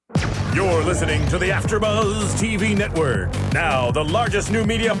You're listening to the AfterBuzz TV Network, now the largest new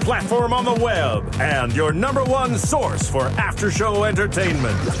media platform on the web, and your number one source for after-show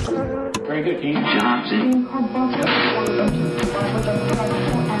entertainment. Very good, King Johnson.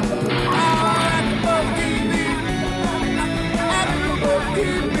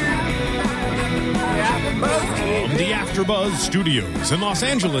 From the AfterBuzz Studios in Los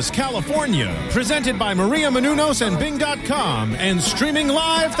Angeles, California, presented by Maria Menounos and Bing.com, and streaming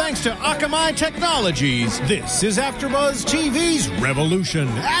live thanks to Akamai Technologies, this is AfterBuzz TV's Revolution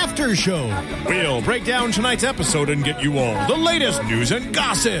After Show. We'll break down tonight's episode and get you all the latest news and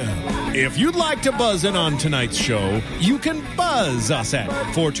gossip. If you'd like to buzz in on tonight's show, you can buzz us at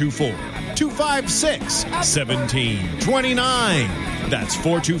 424-256-1729. That's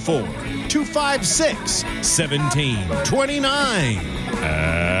 424-256-1729.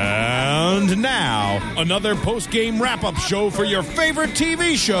 And now, another post-game wrap-up show for your favorite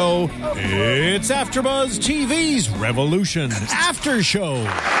TV show. It's AfterBuzz TV's Revolution After Show.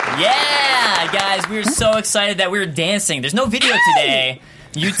 Yeah, guys, we're so excited that we're dancing. There's no video today.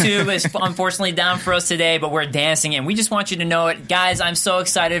 YouTube is unfortunately down for us today, but we're dancing, and we just want you to know it. Guys, I'm so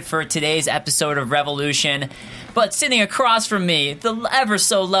excited for today's episode of Revolution. But sitting across from me, the ever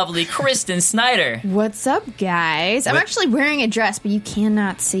so lovely Kristen Snyder. What's up, guys? I'm actually wearing a dress, but you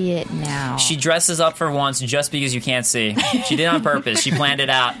cannot see it now. She dresses up for once just because you can't see. She did it on purpose. She planned it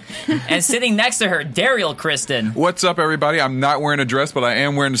out. And sitting next to her, Daryl Kristen. What's up, everybody? I'm not wearing a dress, but I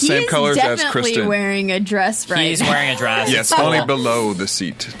am wearing the same colors as Kristen. He's definitely wearing a dress right He's now. wearing a dress. Yes, only below the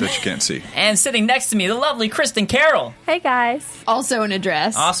seat that you can't see. And sitting next to me, the lovely Kristen Carroll. Hey, guys. Also in a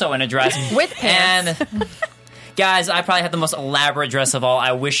dress. Also in a dress. With pants. And guys, I probably have the most elaborate dress of all.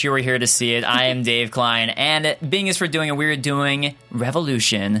 I wish you were here to see it. I am Dave Klein, and Bing is for doing it. We're doing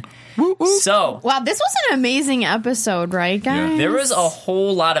Revolution. So, Wow, this was an amazing episode, right, guys? Yeah. there was a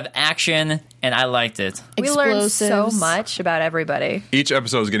whole lot of action, and I liked it. We learned so Explosives. much about everybody. Each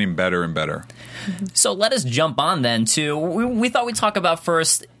episode is getting better and better. So let us jump on then to, we thought we'd talk about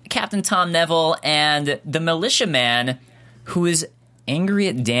first Captain Tom Neville and the militiaman who is angry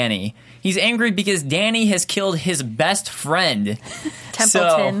at Danny. He's angry because Danny has killed his best friend.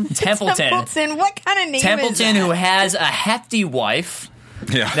 Templeton. So, Templeton. Templeton, what kind of name is Templeton, that? who has a hefty wife.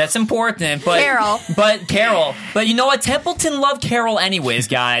 Yeah. That's important, but Carol. But you know what? Templeton loved Carol anyways,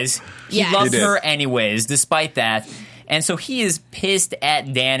 guys. He Yeah. loved He did. her anyways, despite that. And so he is pissed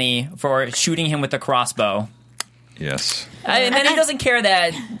at Danny for shooting him with a crossbow. Yes. And then he doesn't care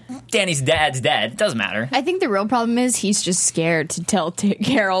that Danny's dad's dead. It doesn't matter. I think the real problem is he's just scared to tell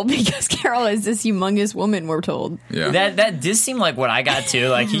Carol because Carol is this humongous woman, we're told. Yeah. That did seem like what I got too.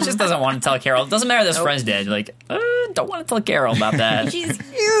 Like, he just doesn't want to tell Carol. It doesn't matter that his friend's dead. Like, don't want to tell Carol about that. She's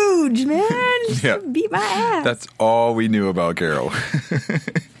huge, man. She's Yeah. gonna beat my ass. That's all we knew about Carol.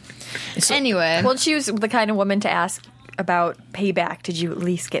 Anyway. Well, she was the kind of woman to ask about payback. Did you at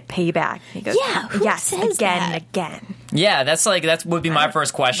least get payback? He goes, Yeah, who yes, says again that? and again. Yeah, that would be my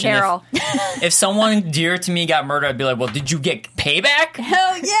first question. Carol. If someone dear to me got murdered, I'd be like, well, did you get payback?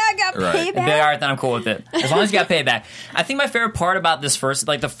 Hell yeah, I got Right. payback. All right, then I'm cool with it. As long as you got payback. I think my favorite part about this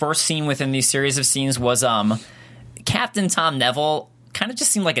the first scene within these series of scenes was Captain Tom Neville kind of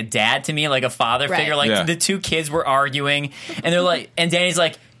just seemed like a dad to me, like a father Right. figure. Like, Yeah. the two kids were arguing, and they're like, and Danny's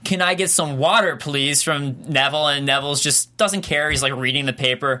like, can I get some water, please, from Neville? And Neville's just doesn't care. He's like reading the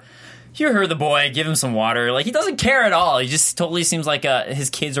paper. You heard the boy, give him some water. Like, he doesn't care at all. He just totally seems like his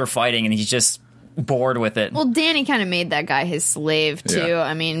kids are fighting, and he's just bored with it. Well, Danny kind of made that guy his slave, too. Yeah.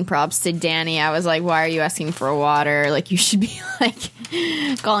 I mean, props to Danny. I was like, why are you asking for water? Like, you should be, like,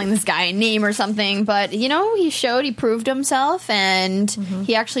 calling this guy a name or something. But, you know, he proved himself, and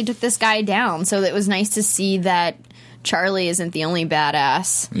he actually took this guy down. So it was nice to see that Charlie isn't the only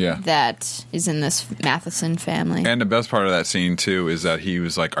badass that is in this Matheson family. And the best part of that scene, too, is that he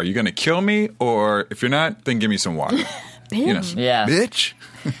was like, are you going to kill me? Or if you're not, then give me some water. You know, Yeah. bitch.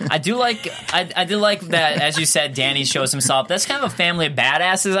 I do like that, as you said, Danny shows himself. That's kind of a family of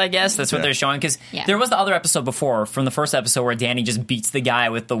badasses, I guess. That's what Yeah. they're showing. Because Yeah. there was the other episode before, from the first episode, where Danny just beats the guy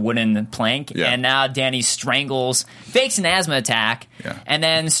with the wooden plank. Yeah. And now Danny fakes an asthma attack, Yeah. and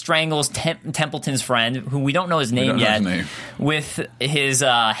then strangles Templeton's friend, who we don't know his name don't know yet, his name. with his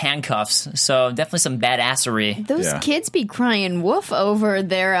handcuffs. So definitely some badassery. Those Yeah. kids be crying woof over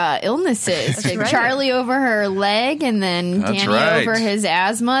their illnesses. Like right. Charlie over her leg, and then That's Danny right. over his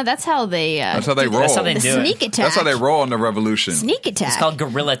asthma. That's how they. That's how they roll. That's how they the do it. sneak attack. That's how they roll in the revolution. Sneak attack. It's called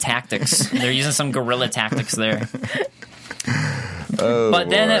guerrilla tactics. They're using some guerrilla tactics there. Oh, But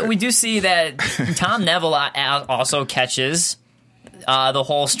then boy. we do see that Tom Neville also catches the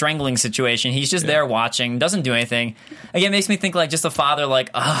whole strangling situation. He's just there watching, doesn't do anything. Again, makes me think like just a father like,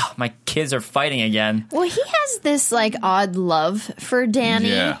 my kids are fighting again. Well, he has this like odd love for Danny.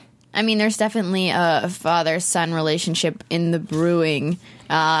 Yeah. I mean, there's definitely a father-son relationship in the brewing.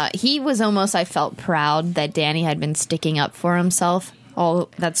 He was almost, I felt proud that Danny had been sticking up for himself.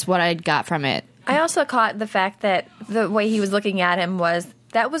 That's what I got from it. I also caught the fact that the way he was looking at him was,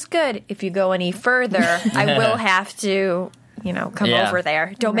 that was good. If you go any further, I will have to, come over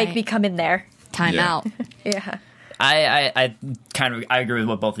there. Don't make me come in there. Time out. Yeah. I agree with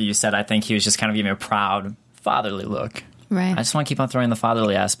what both of you said. I think he was just kind of giving a proud fatherly look. Right. I just want to keep on throwing the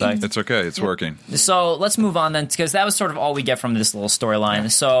fatherly aspect. It's okay. It's working. So let's move on then, because that was sort of all we get from this little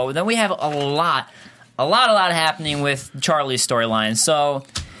storyline. So then we have a lot happening with Charlie's storyline. So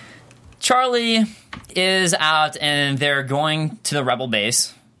Charlie is out, and they're going to the rebel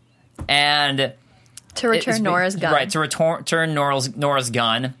base, and to return Nora's gun. Right, to return Nora's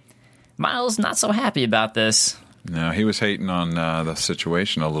gun. Miles not so happy about this. No, he was hating on the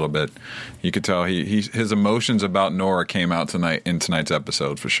situation a little bit. You could tell his emotions about Nora came out in tonight's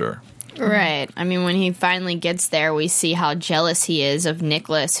episode for sure. Right. I mean, when he finally gets there, we see how jealous he is of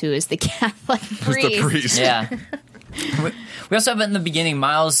Nicholas, who is the Catholic priest. The priest. Yeah. We also have in the beginning,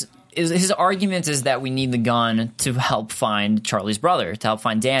 Miles, his argument is that we need the gun to help find Charlie's brother, to help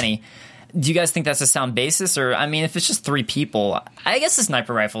find Danny. Do you guys think that's a sound basis? Or, I mean, if it's just 3 people, I guess the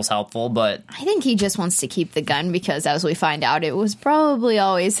sniper rifle's helpful, but... I think he just wants to keep the gun because, as we find out, it was probably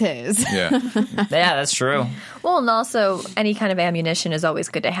always his. Yeah. Yeah, that's true. Well, and also, any kind of ammunition is always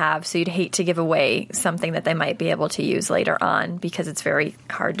good to have, so you'd hate to give away something that they might be able to use later on, because it's very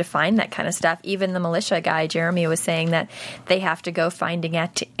hard to find that kind of stuff. Even the militia guy, Jeremy, was saying that they have to go finding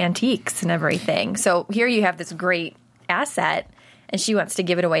antiques and everything. So here you have this great asset, and she wants to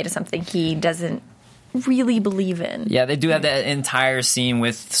give it away to something he doesn't really believe in. Yeah, they do have that entire scene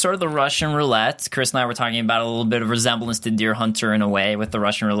with sort of the Russian roulette. Chris and I were talking about a little bit of resemblance to Deer Hunter in a way with the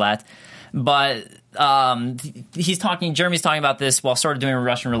Russian roulette. But Jeremy's talking about this while sort of doing a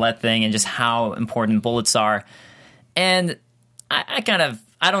Russian roulette thing and just how important bullets are. And I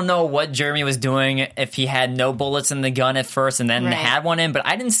don't know what Jeremy was doing, if he had no bullets in the gun at first and then had one in, but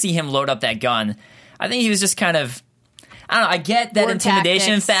I didn't see him load up that gun. I think he was just kind of... I don't know, I get that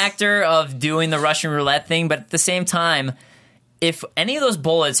intimidation factor of doing the Russian roulette thing, but at the same time, if any of those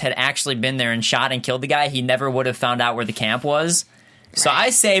bullets had actually been there and shot and killed the guy, he never would have found out where the camp was. So I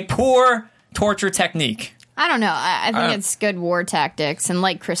say poor torture technique. I don't know. I think it's good war tactics. And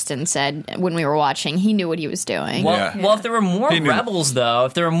like Kristen said when we were watching, he knew what he was doing. Well, if there were more rebels, though,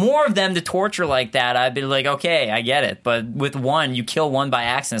 if there were more of them to torture like that, I'd be like, okay, I get it. But with one, you kill one by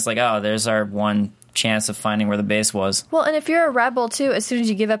accident. It's like, oh, there's our one chance of finding where the base was. Well, and if you're a rebel, too, as soon as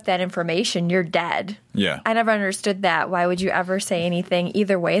you give up that information, you're dead. Yeah. I never understood that. Why would you ever say anything?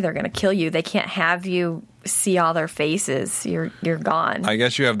 Either way, they're going to kill you. They can't have you see all their faces. You're gone. I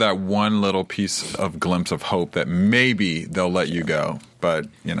guess you have that one little piece of glimpse of hope that maybe they'll let you go. But,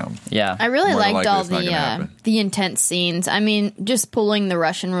 Yeah. I really more than liked likely all it's not gonna happen. the intense scenes. I mean, just pulling the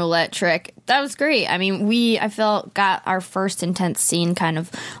Russian roulette trick, that was great. I mean, I felt got our first intense scene kind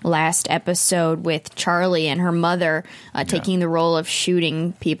of last episode with Charlie and her mother taking the role of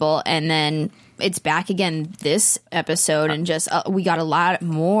shooting people, and then it's back again this episode, and just we got a lot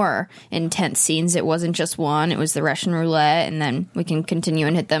more intense scenes. It wasn't just one, it was the Russian roulette, and then we can continue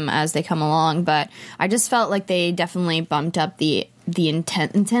and hit them as they come along. But I just felt like they definitely bumped up the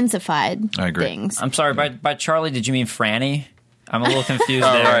intensified things. I'm sorry, by Charlie, did you mean Franny? I'm a little confused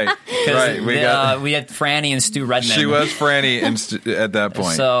there. Right. We had Franny and Stu Redman. She was Franny at that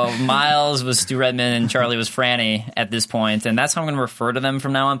point. So Miles was Stu Redman and Charlie was Franny at this point, and that's how I'm going to refer to them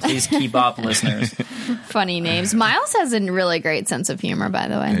from now on. Please keep up, listeners. Funny names. Miles has a really great sense of humor, by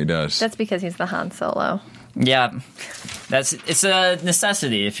the way. He does. That's because he's the Han Solo. Yeah, it's a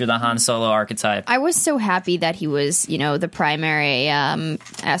necessity if you're the Han Solo archetype. I was so happy that he was, the primary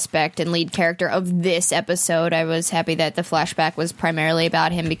aspect and lead character of this episode. I was happy that the flashback was primarily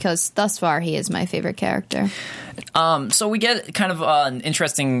about him because thus far he is my favorite character. So we get kind of an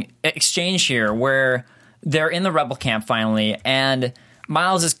interesting exchange here where they're in the rebel camp finally, and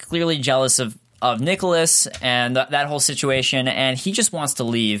Miles is clearly jealous of Nicholas and that whole situation, and he just wants to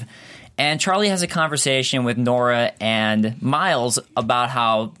leave. And Charlie has a conversation with Nora and Miles about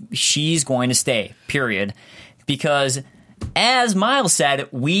how she's going to stay, period. Because, as Miles said,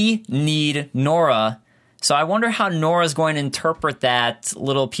 we need Nora. So I wonder how Nora's going to interpret that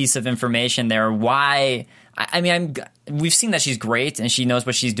little piece of information there. Why? We've seen that she's great and she knows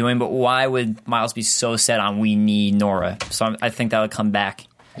what she's doing, but why would Miles be so set on we need Nora? So I think that'll come back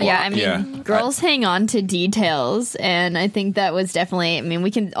Yeah, I mean, girls hang on to details, and I think that was definitely, I mean,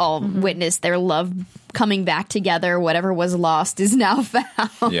 we can all witness their love coming back together. Whatever was lost is now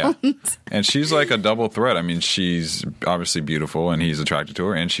found. Yeah. And she's like a double threat. I mean, she's obviously beautiful and he's attracted to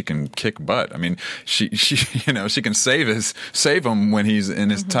her, and she can kick butt. I mean, she you know, she can save him when he's in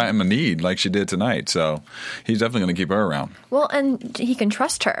his time of need, like she did tonight. So he's definitely going to keep her around. Well, and he can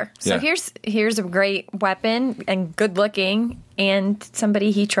trust her. So here's a great weapon and good looking, and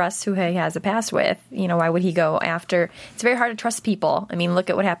somebody he trusts who he has a past with. You know, why would he go after? It's very hard to trust people. I mean, look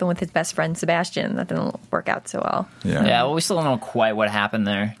at what happened with his best friend Sebastian. That didn't work out so well. Yeah, well, we still don't know quite what happened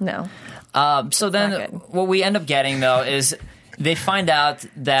there. No. So then what we end up getting, though, is they find out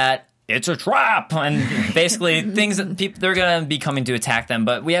that it's a trap, and basically things that they're going to be coming to attack them.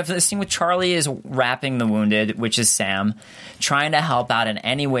 But we have this scene with Charlie is wrapping the wounded, which is Sam, trying to help out in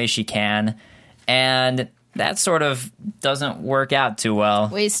any way she can, and that sort of doesn't work out too well.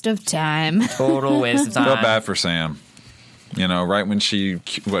 Waste of time. Total waste of time. Felt bad for Sam. You know, right when she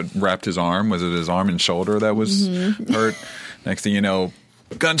wrapped his arm, was it his arm and shoulder that was hurt? Next thing you know,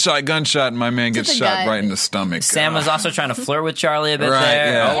 gunshot, and my man gets shot right in the stomach. Sam was also trying to flirt with Charlie a bit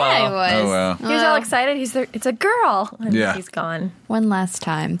there. Yeah. Oh, well. He was. Oh, well. He was all excited. He's there. It's a girl. And he's gone. One last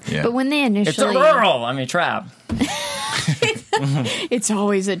time. Yeah. But when they initially... It's a girl! I mean, trap. It's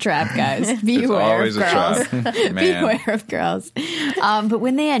always a trap, guys. Beware always of a girls. trap. Man. Beware of girls. But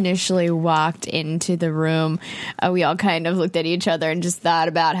when they initially walked into the room, we all kind of looked at each other and just thought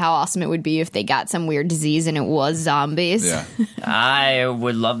about how awesome it would be if they got some weird disease and it was zombies. Yeah. I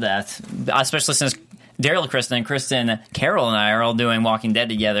would love that, especially since Daryl, Kristen, Carol, and I are all doing Walking Dead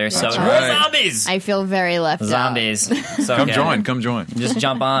together. So That's we're right. zombies. I feel very left Zombies. So Come join. Just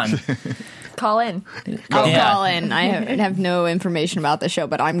jump on. Call in. I'll call in. I have no information about the show,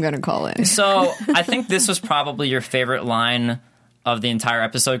 but I'm going to call in. So I think this was probably your favorite line of the entire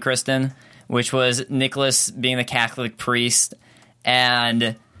episode, Kristen, which was Nicholas being the Catholic priest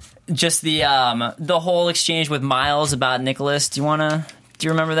and just the whole exchange with Miles about Nicholas. Do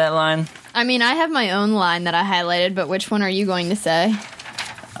you remember that line? I mean, I have my own line that I highlighted, but which one are you going to say?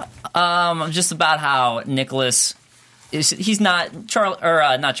 Just about how Nicholas he's not Charlie,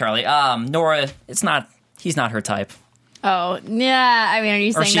 or not Charlie. Nora, he's not her type. Oh, yeah. I mean, are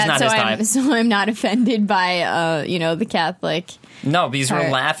you saying that so I'm not offended by the Catholic? No, because you were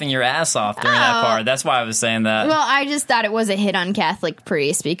laughing your ass off during that part. That's why I was saying that. Well, I just thought it was a hit on Catholic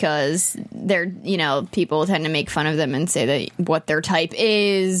priests because they're, people tend to make fun of them and say that what their type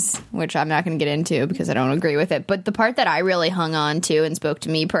is, which I'm not going to get into because I don't agree with it. But the part that I really hung on to and spoke to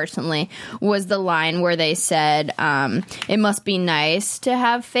me personally was the line where they said, it must be nice to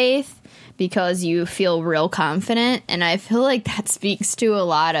have faith because you feel real confident. And I feel like that speaks to a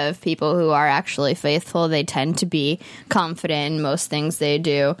lot of people who are actually faithful. They tend to be confident in most things they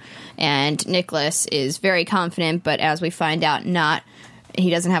do. And Nicholas is very confident, but as we find out,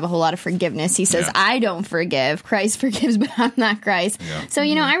 he doesn't have a whole lot of forgiveness. He says, I don't forgive. Christ forgives, but I'm not Christ. Yeah. So,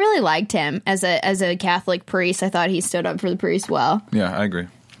 I really liked him as a Catholic priest. I thought he stood up for the priest well. Yeah, I agree.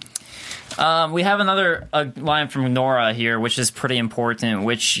 We have another line from Nora here, which is pretty important,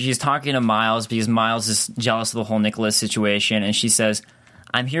 which she's talking to Miles because Miles is jealous of the whole Nicholas situation. And she says,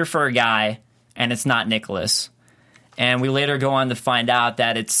 I'm here for a guy, and it's not Nicholas. And we later go on to find out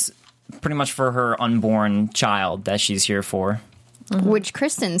that it's pretty much for her unborn child that she's here for. Mm-hmm. Which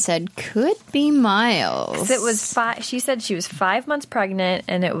Kristen said could be Miles. It was she said she was 5 months pregnant,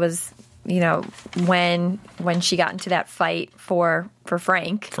 and it was... when she got into that fight for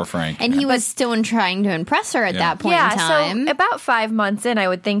Frank. For Frank. And he was still trying to impress her at that point in time. So about 5 months in, I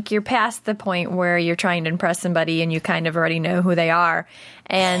would think you're past the point where you're trying to impress somebody and you kind of already know who they are.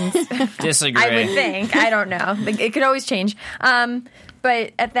 And disagree. I would think. I don't know. It could always change.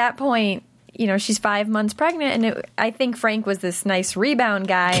 But at that point, she's 5 months pregnant, and I think Frank was this nice rebound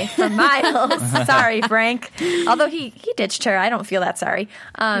guy from Miles. Sorry, Frank. Although he ditched her. I don't feel that sorry.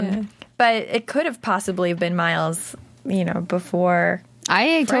 But it could have possibly been Miles, before.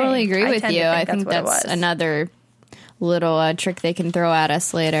 I totally agree with you. I think that's that's another little trick they can throw at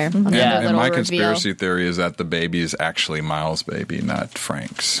us later. And my conspiracy theory is that the baby is actually Miles' baby, not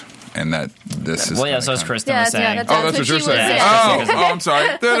Frank's. And that this is... Well, yeah, so as Kristen was saying. That's what you're saying. Oh, I'm sorry.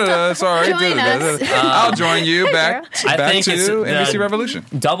 Sorry. Join us. I'll join you back to NBC Revolution.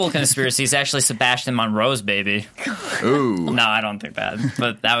 Double conspiracy is actually Sebastian Monroe's baby. Ooh. No, I don't think that.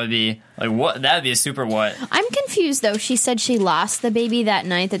 But that would be... what? That would be a super what? I'm confused, though. She said she lost the baby that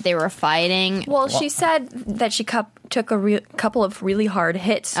night that they were fighting. Well, she said that she took a couple of really hard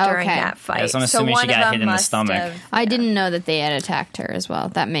hits during Okay. that fight. Yes, I'm assuming one she of got them hit in the must stomach. have- I didn't know that they had attacked her as well.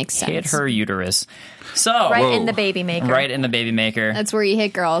 That makes sense. Hit her uterus. So right Whoa. in the baby maker. right in the baby maker. That's where you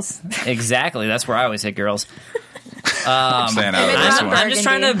hit girls. Exactly. That's where I always hit girls. Staying out of this I'm- one. I'm just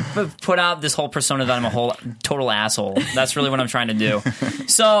trying to put out this whole persona that I'm a whole total asshole. That's really what I'm trying to do.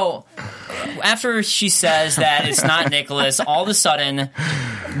 So after she says that it's not Nicholas, all of a sudden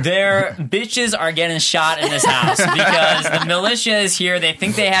their bitches are getting shot in this house because the militia is here. They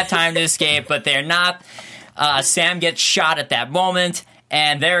think they have time to escape, but they're not. Sam gets shot at that moment,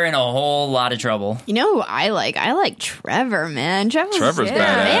 and they're in a whole lot of trouble. You know who I like? I like Trevor, man. Trevor's Trevor's the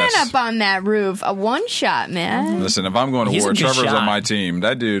man badass. up on that roof. A one-shot, man. Listen, if I'm going to He's a war, good Trevor's shot. on my team.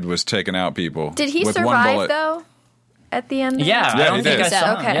 That dude was taking out people. Did he with one survive, bullet. though, at the end? Yeah, I Yeah, don't he think did. I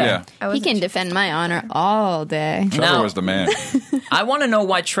saw him. Okay. Yeah. I He wasn't can defend my honor all day. Trevor Now- was the man. I want to know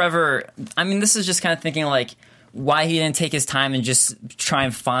why Trevor. I mean, this is just kind of thinking like why he didn't take his time and just try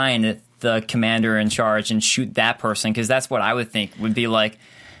and find the commander in charge and shoot that person, because that's what I would think would be like.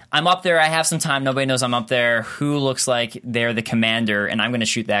 I'm up there. I have some time. Nobody knows I'm up there. Who looks like they're the commander, and I'm going to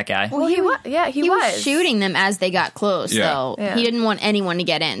shoot that guy. Well, he was. Yeah, he was shooting them as they got close, Yeah. though. Yeah. He didn't want anyone to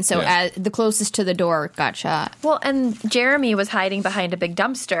get in, so Yeah. the closest to the door got shot. Well, and Jeremy was hiding behind a big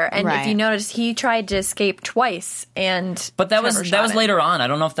dumpster, and Right. if you notice, he tried to escape twice, and But that Trevor was shot him. later on. I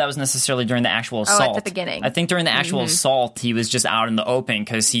don't know if that was necessarily during the actual assault. at the beginning. I think during the actual assault, he was just out in the open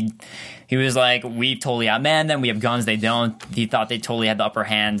because he was like, "We totally outmanned them. We have guns. They don't." He thought they totally had the upper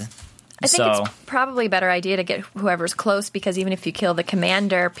hand. I think it's probably a better idea to get whoever's close, because even if you kill the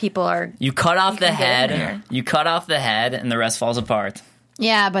commander, people are. You cut off the can get in head. there. You cut off the head, and the rest falls apart.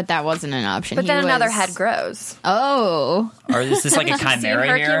 Yeah, but that wasn't an option. But then He another was- head grows. Oh. Or is this like a Haven't you seen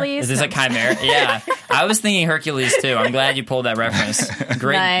chimera here? Hercules? Is this a chimera? Yeah. I was thinking Hercules too. I'm glad you pulled that reference.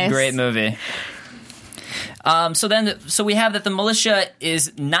 Great, Nice. great movie. So we have that the militia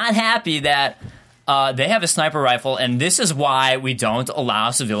is not happy that they have a sniper rifle, and this is why we don't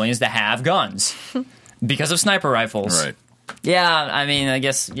allow civilians to have guns. Because of sniper rifles. Right. Yeah, I mean, I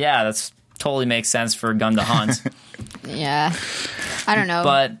guess, yeah, that's totally makes sense for a gun to hunt. Yeah. I don't know.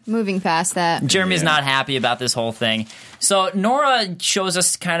 But- moving past that. Jeremy's Yeah. not happy about this whole thing. So Nora shows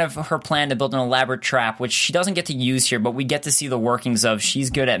us kind of her plan to build an elaborate trap, which she doesn't get to use here, but we get to see the workings of.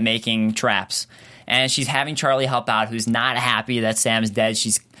 She's good at making traps. And she's having Charlie help out, who's not happy that Sam's dead.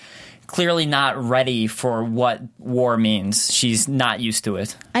 She's clearly not ready for what war means. She's not used to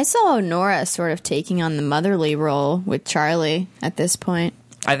it. I saw Nora sort of taking on the motherly role with Charlie at this point.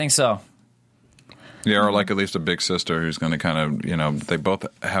 I think so. Yeah, or like at least a big sister who's going to kind of, they both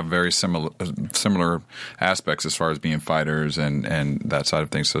have very similar aspects as far as being fighters and that side of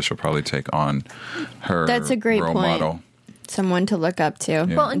things. So she'll probably take on her That's a great role point. model. Someone to look up to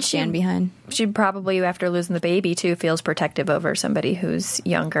Well, and and stand behind. She probably, after losing the baby, too, feels protective over somebody who's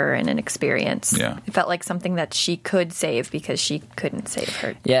younger and inexperienced. Yeah. It felt like something that she could save because she couldn't save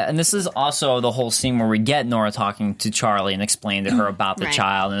her. Yeah, and this is also the whole scene where we get Nora talking to Charlie and explain to her about the Right.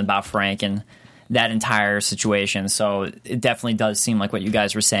 child and about Frank and that entire situation. So it definitely does seem like what you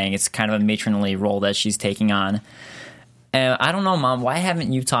guys were saying. It's kind of a matronly role that she's taking on. And I don't know, Mom, why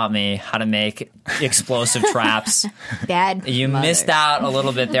haven't you taught me how to make explosive traps? Bad. You mother. missed out a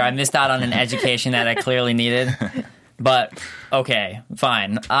little bit there. I missed out on an education that I clearly needed. But okay,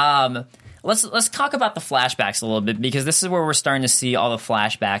 fine. Let's talk about the flashbacks a little bit, because this is where we're starting to see all the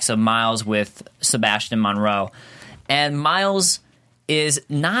flashbacks of Miles with Sebastian Monroe. And Miles is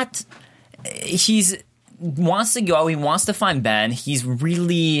not. He's wants to go. He wants to find Ben. He's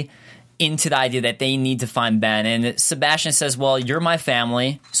really into the idea that they need to find Ben. And Sebastian says, "Well, you're my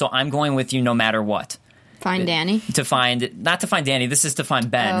family, so I'm going with you no matter what." Find Danny. Not to find Danny. This is to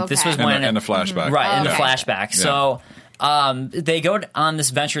find Ben. Oh, okay. This was And when the flashback. right in the Okay. flashback. So they go on this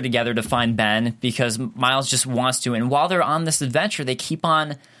venture together to find Ben because Miles just wants to. And while they're on this adventure, they keep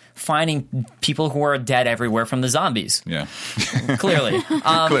on finding people who are dead everywhere from the zombies. Yeah. Clearly,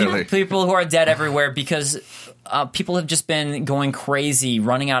 Clearly. people who are dead everywhere because people have just been going crazy,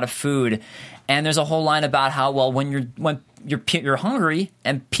 running out of food. And there's a whole line about how, well, when you're hungry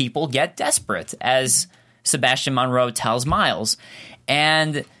and people get desperate, as Sebastian Monroe tells Miles.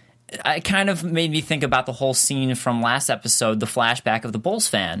 And it kind of made me think about the whole scene from last episode, the flashback of the Bulls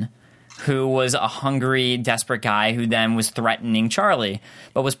fan, who was a hungry, desperate guy who then was threatening Charlie,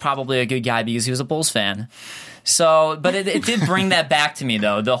 but was probably a good guy because he was a Bulls fan. So, but it did bring that back to me,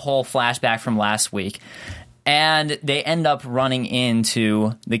 though, the whole flashback from last week. And they end up running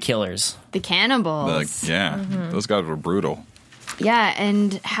into the killers. The cannibals. Those guys were brutal. Yeah,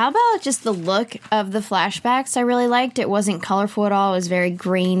 and how about just the look of the flashbacks? I really liked it. Wasn't colorful at all. It was very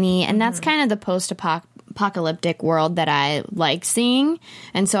grainy, and that's kind of the apocalyptic world that I like seeing.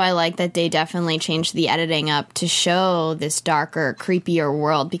 And so I like that they definitely changed the editing up to show this darker, creepier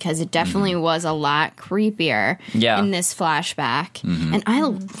world, because it definitely was a lot creepier in this flashback. And I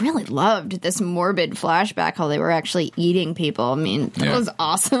really loved this morbid flashback, how they were actually eating people. I mean, that was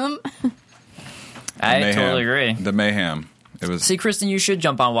awesome. I totally agree. The mayhem. It was. See, Kristen, you should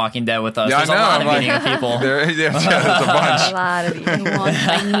jump on Walking Dead with us. Yeah, There's I know. a lot of I'm eating people. There's a bunch. A lot of you.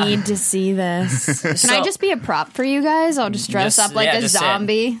 I need to see this. Can I just be a prop for you guys? I'll just dress up like a just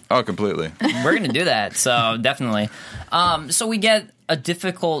zombie. Oh, completely. We're going to do that, so definitely. So we get a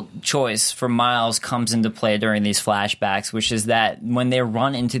difficult choice for Miles comes into play during these flashbacks, which is that when they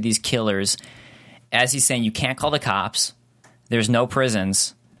run into these killers, as he's saying, you can't call the cops. There's no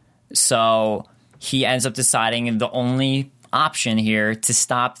prisons. So he ends up deciding the only option here to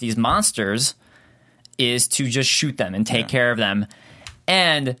stop these monsters is to just shoot them and take care of them.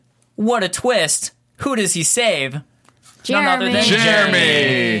 And what a twist. Who does he save? Jeremy. None other than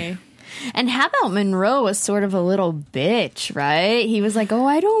Jeremy. And how about Monroe was sort of a little bitch, right? He was like,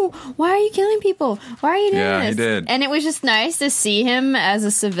 why are you killing people? Why are you doing this? Yeah, he did. And it was just nice to see him as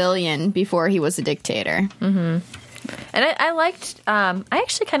a civilian before he was a dictator. And I liked, I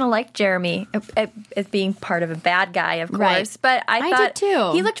actually kind of liked Jeremy as being part of a bad guy, of course. Right. But I thought did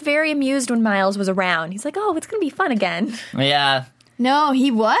too. he looked very amused when Miles was around. He's like, oh, it's going to be fun again. Yeah. No,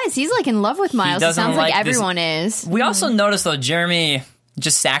 he was. He's like in love with Miles. It doesn't sounds like like this- everyone is. We also noticed, though, Jeremy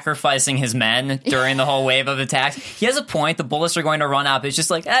just sacrificing his men during the whole wave of attacks. He has a point. The bullets are going to run out. But it's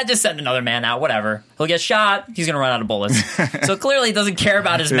just like, just send another man out. Whatever. He'll get shot. He's going to run out of bullets. So clearly he doesn't care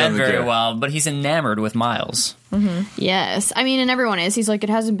about his men doesn't very care. well, but he's enamored with Miles. Yes. I mean, and everyone is. He's like, it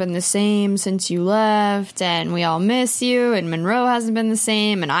hasn't been the same since you left, and we all miss you, and Monroe hasn't been the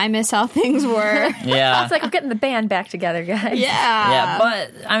same, and I miss how things were. Yeah. It's like, we're getting the band back together, guys. Yeah,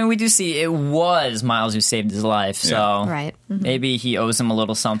 but, I mean, we do see it was Miles who saved his life, so Right. maybe he owes him a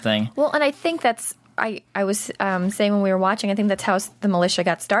little something. Well, and I think that's, I was saying when we were watching, I think that's how the militia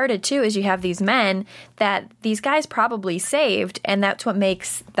got started, too, is you have these men that these guys probably saved, and that's what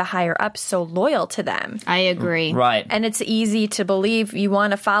makes the higher-ups so loyal to them. I agree. Right. And it's easy to believe you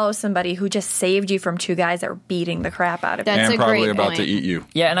want to follow somebody who just saved you from two guys that were beating the crap out of you. That's And a probably great about point. to eat you.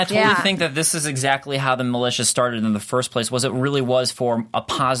 Yeah, and I totally Yeah. think that this is exactly how the militia started in the first place, was it really was for a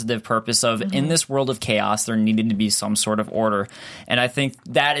positive purpose of, in this world of chaos, there needed to be some sort of order. And I think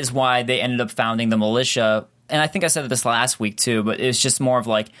that is why they ended up founding the militia. And I think I said this last week too, but it's just more of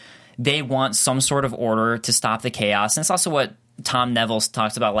like, they want some sort of order to stop the chaos. And it's also what Tom Neville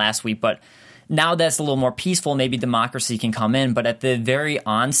talked about last week, but now that's a little more peaceful, maybe democracy can come in. But at the very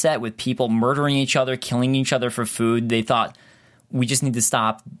onset, with people murdering each other, killing each other for food, they thought, we just need to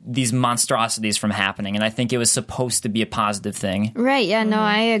stop these monstrosities from happening. And I think it was supposed to be a positive thing. Right, yeah, no,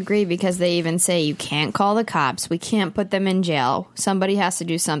 I agree, because they even say you can't call the cops. We can't put them in jail. Somebody has to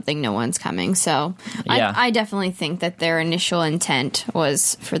do something. No one's coming. So Yeah. I definitely think that their initial intent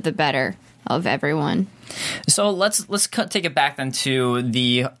was for the better of everyone. So let's take it back then to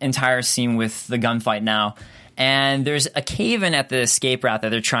the entire scene with the gunfight now. And there's a cave-in at the escape route that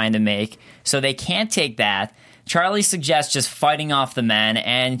they're trying to make. So they can't take that. Charlie suggests just fighting off the men,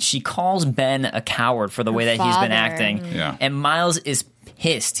 and she calls Ben a coward for the way that he's been father. acting. Yeah. And Miles is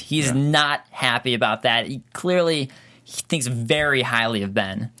pissed. He's not happy about that. He thinks very highly of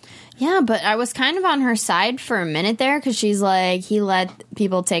Ben. Yeah, but I was kind of on her side for a minute there, because she's like, he let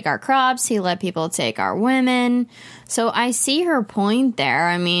people take our crops, he let people take our women. So I see her point there.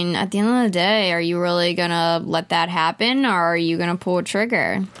 I mean, at the end of the day, are you really going to let that happen, or are you going to pull a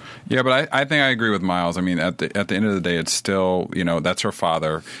trigger? Yeah, but I think I agree with Miles. I mean, at the end of the day, it's still, that's her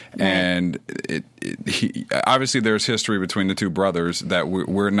father, and he obviously there's history between the two brothers that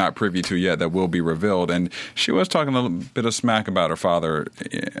we're not privy to yet that will be revealed. And she was talking a little bit of smack about her father.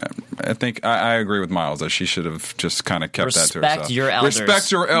 I think I agree with Miles that she should have just kind of kept that to herself. Respect your elders.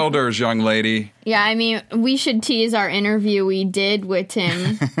 Respect your elders, young lady. Yeah, I mean, we should tease our interview we did with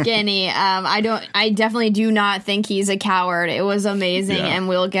Tim Guinea. I definitely do not think he's a coward. It was amazing, Yeah. and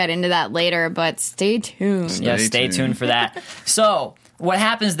we'll get into that later, but stay tuned. Yeah, stay tuned for that. So what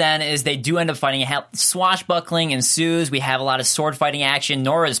happens then is they do end up fighting. Swashbuckling ensues. We have a lot of sword fighting action.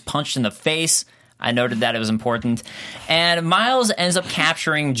 Nora is punched in the face. I noted that it was important. And Miles ends up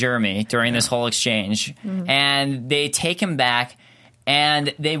capturing Jeremy during this whole exchange. And they take him back,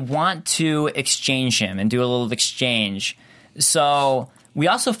 and they want to exchange him and do a little exchange. So we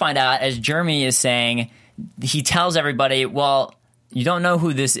also find out, as Jeremy is saying, he tells everybody, well, you don't know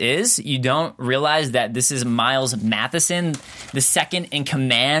who this is? You don't realize that this is Miles Matheson, the second in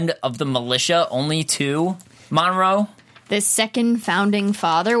command of the militia, only to Monroe? this second founding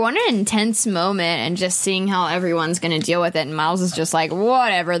father. What an intense moment, and just seeing how everyone's going to deal with it. And Miles is just like,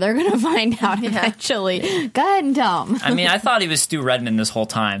 whatever, they're going to find out eventually. Go ahead and tell him. I mean, I thought he was Stu Redman this whole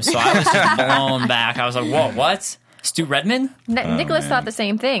time, so I was just blown back. I was like, whoa, what? Stu Redman? Nicholas thought the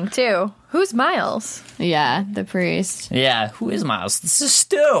same thing, too. Who's Miles? Yeah, the priest. Yeah, who is Miles? This is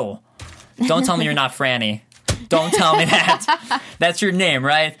Stu. Don't tell me you're not Franny. Don't tell me that. That's your name,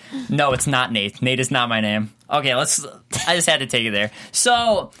 right? No, it's not Nate. Nate is not my name. Okay, I just had to take it there.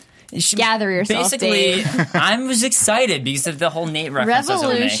 So, gather yourself, basically, Dave. I was excited because of the whole Nate reference.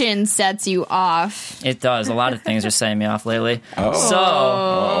 Revolution sets you off. It does. A lot of things are setting me off lately.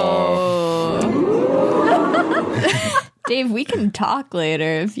 Dave, we can talk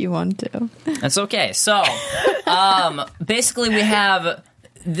later if you want to. That's okay. So, basically, we have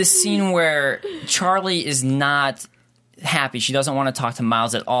this scene where Charlie is not happy. She doesn't want to talk to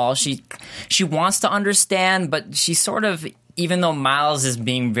Miles at all. She wants to understand, but she sort of, even though Miles is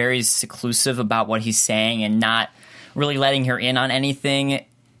being very seclusive about what he's saying and not really letting her in on anything,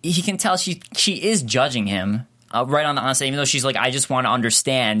 he can tell she is judging him right on the onset, even though she's like, I just want to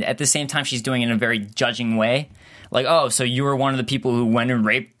understand. At the same time, she's doing it in a very judging way. Like, oh, so you were one of the people who went and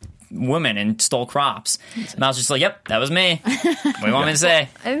raped women and stole crops. And I was just like, yep, that was me. What do you want me to say?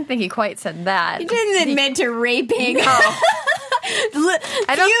 I didn't think he quite said that. He didn't admit to raping.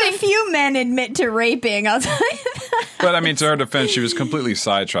 Few men admit to raping, I'll tell you that. But, I mean, to her defense, she was completely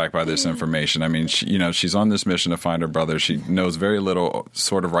sidetracked by this information. I mean, she's on this mission to find her brother. She knows very little,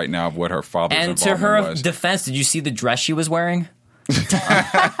 sort of right now, of what her father's involvement was. And to her defense, did you see the dress she was wearing?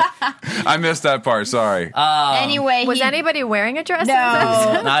 I missed that part. Sorry. Anyway, was anybody wearing a dress? No.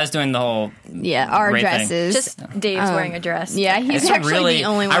 I was doing the whole our rape dresses. Just Dave's wearing a dress. Yeah, he's actually the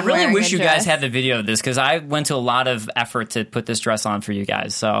only one. I really wearing wish a you dress. guys had the video of this because I went to a lot of effort to put this dress on for you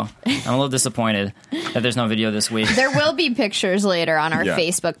guys. So I'm a little disappointed that there's no video this week. There will be pictures later on our Yeah.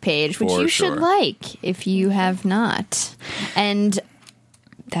 Facebook page, which For you sure. should like if you have not. And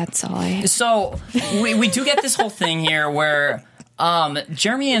that's all I have. So we do get this whole thing here where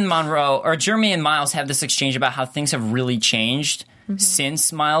Jeremy and Miles have this exchange about how things have really changed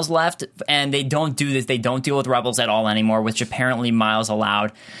since Miles left, and they don't do this. They don't deal with rebels at all anymore, which apparently Miles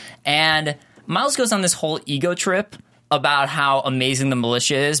allowed. And Miles goes on this whole ego trip about how amazing the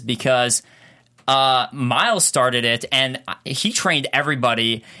militia is because Miles started it, and he trained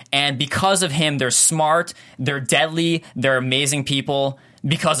everybody, and because of him, they're smart, they're deadly, they're amazing people.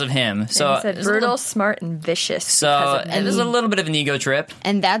 Because of him. So he said brutal, smart, and vicious. So there's a little bit of an ego trip.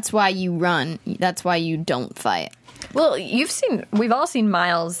 And that's why you run. That's why you don't fight. Well, we've all seen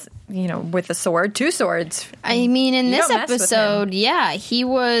Miles, with a sword, 2 swords. I mean, in You this don't mess with episode, he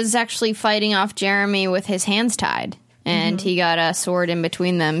was actually fighting off Jeremy with his hands tied. And he got a sword in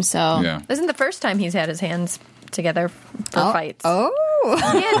between them, so... Yeah. This isn't the first time he's had his hands together for fights. Oh. He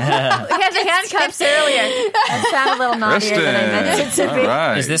had the handcuffs earlier. That sounded a little naughtier than I meant it to All be.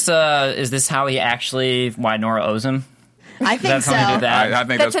 right. Is this how why Nora owes him? I think That's so. how he did that. I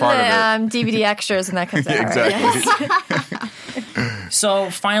think That's that's part of in the DVD extras when that comes out. Exactly. So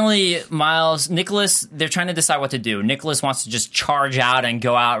finally, Nicholas, they're trying to decide what to do. Nicholas wants to just charge out and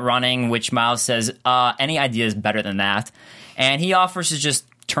go out running, which Miles says, any idea is better than that. And he offers to just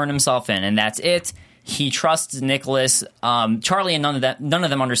turn himself in, and that's it. He trusts Nicholas. Charlie and none of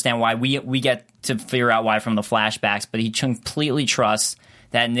them understand why. We get to figure out why from the flashbacks, but he completely trusts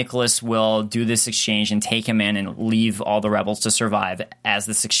that Nicholas will do this exchange and take him in and leave all the rebels to survive as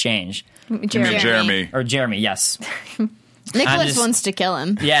this exchange. Jeremy. Or Jeremy, yes. Nicholas wants to kill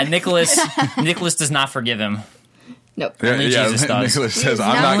him. Yeah, Nicholas does not forgive him. Nope. Only Jesus does. Nicholas says, He's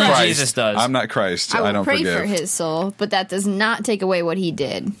I'm not not like Christ. Jesus does. I'm not Christ. I will don't pray forgive. for his soul, but that does not take away what he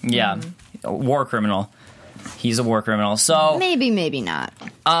did. Yeah, a war criminal. He's a war criminal. So Maybe not.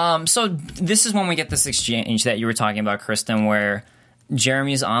 So this is when we get this exchange that you were talking about, Kristen, where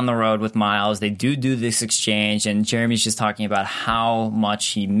Jeremy's on the road with Miles. They do this exchange, and Jeremy's just talking about how much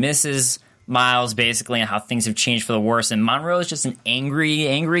he misses Miles, basically, and how things have changed for the worse. And Monroe is just an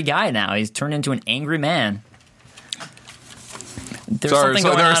angry guy now. He's turned into an angry man. There's Sorry, something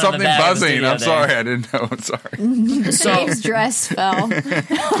going there's on in something the back of the buzzing. studio I'm there. sorry, I didn't know. I'm sorry. So, Dave's dress fell. Dave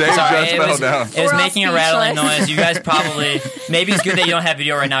sorry, just fell down. It was We're all making a rattling speechless. noise. You guys probably... Maybe it's good that you don't have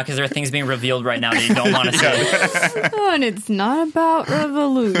video right now because there are things being revealed right now that you don't want to see. Oh, and it's not about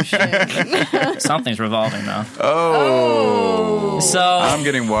revolution. Something's revolving, though. Oh. So... I'm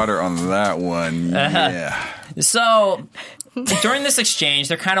getting water on that one. Yeah. So, during this exchange,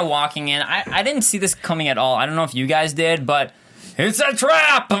 they're kind of walking in. I didn't see this coming at all. I don't know if you guys did, but it's a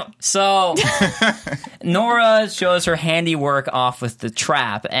trap! So, Nora shows her handiwork off with the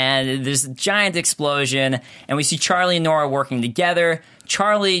trap, and there's a giant explosion, and we see Charlie and Nora working together.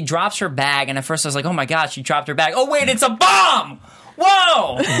 Charlie drops her bag, and at first I was like, oh my god, she dropped her bag. Oh wait, it's a bomb!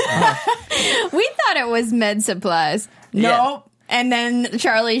 Whoa! We thought it was med supplies. Yeah. Nope. And then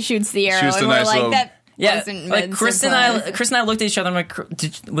Charlie shoots the arrow, Shoots the and we're nice like, little- that Yeah, wasn't like med Chris and supplies. I looked at each other. I'm like,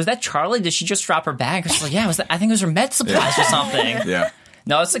 was that Charlie? Did she just drop her bag? Chris was like, yeah, I think it was her med supplies or something. Yeah.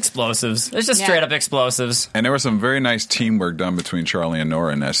 No, it's explosives. It's just Yeah. straight up explosives. And there was some very nice teamwork done between Charlie and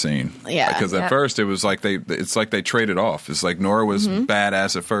Nora in that scene. Yeah. Because at first it was like it's like they traded off. It's like Nora was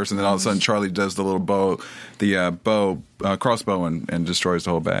badass at first, and then all of a sudden Charlie does the little crossbow, and destroys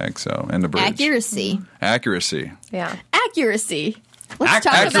the whole bag. So and the bridge. Accuracy. Accuracy. Yeah. Accuracy. Let's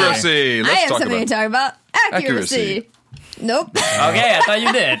talk Accuracy. about. Let's I have talk something about- to talk about. Accuracy. Accuracy. Nope. Okay, I thought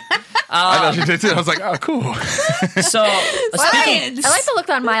you did. I thought you did too. I was like, oh, cool. So, speaking, Science. I like the look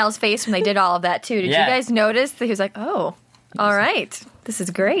on Miles' face when they did all of that too. Did Yeah. you guys notice that he was like, "Oh, all right, this is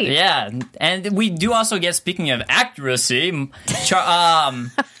great." yeah, and we do also get, speaking of accuracy,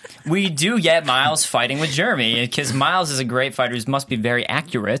 we do get Miles fighting with Jeremy, because Miles is a great fighter who must be very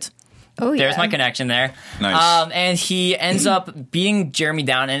accurate. Oh, yeah. There's my connection there. Nice. And he ends up beating Jeremy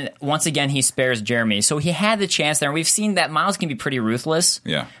down, and once again, he spares Jeremy. So he had the chance there. We've seen that Miles can be pretty ruthless.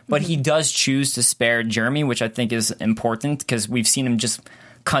 Yeah. But he does choose to spare Jeremy, which I think is important, because we've seen him just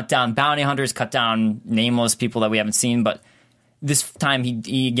cut down bounty hunters, cut down nameless people that we haven't seen. But this time,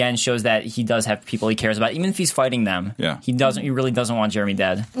 he again shows that he does have people he cares about, even if he's fighting them. Yeah. He really doesn't want Jeremy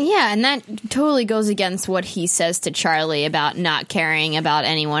dead. Yeah, and that totally goes against what he says to Charlie about not caring about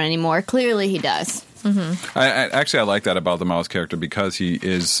anyone anymore. Clearly, he does. I like that about the Miles character, because he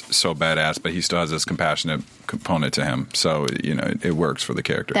is so badass, but he still has this compassionate component to him. So, it works for the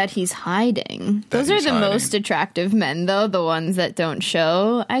character. That he's hiding. Those are he's the hiding. most attractive men, though. The ones that don't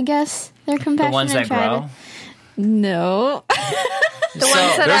show, I guess, their compassion. The ones that and try grow. to- No. The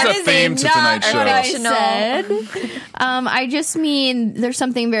ones that There's are a theme to not tonight's show. what I Fictional. said. I just mean there's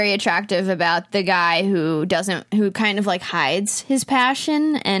something very attractive about the guy who kind of like hides his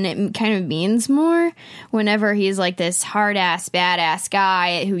passion, and it kind of means more whenever he's like this hard ass, badass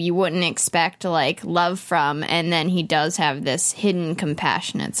guy who you wouldn't expect like love from, and then he does have this hidden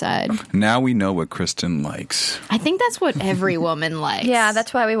compassionate side. Now we know what Kristen likes. I think that's what every woman likes. Yeah,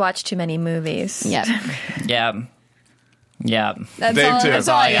 that's why we watch too many movies. Yep. Yeah. Yeah. That's Dave, all, too. that's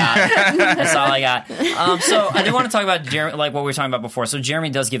all I got. That's all I got. So I do want to talk about Jeremy, like what we were talking about before. So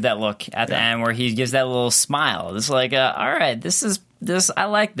Jeremy does give that look at the end where he gives that little smile. It's like, all right, this. I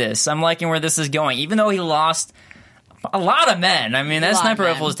like this. I'm liking where this is going. Even though he lost a lot of men. I mean, that lot of sniper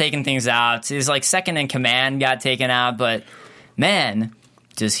men. rifle is taking things out. His like second in command got taken out, but man,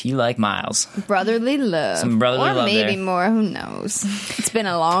 does he like Miles? Brotherly love. Some brotherly or love maybe there. more. Who knows? It's been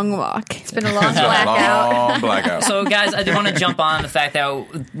a long walk. It's been a long blackout. Long blackout. So, guys, I do want to jump on the fact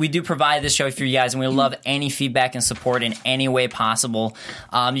that we do provide this show for you guys, and we love any feedback and support in any way possible.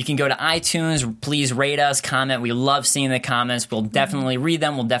 You can go to iTunes. Please rate us, comment. We love seeing the comments. We'll definitely read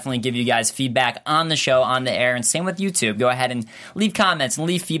them. We'll definitely give you guys feedback on the show, on the air, and same with YouTube. Go ahead and leave comments and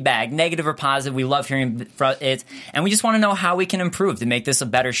leave feedback, negative or positive. We love hearing it, and we just want to know how we can improve to make this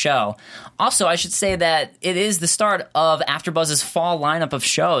a better show. Also, I should say that it is the start of AfterBuzz's fall lineup of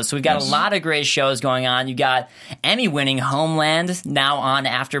shows. So we've got a lot of great shows going on. You got Emmy-winning Homeland now on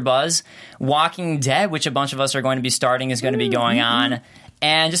AfterBuzz, Walking Dead, which a bunch of us are going to be starting, is going to be going on,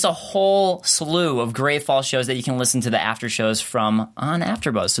 and just a whole slew of great fall shows that you can listen to the after shows from on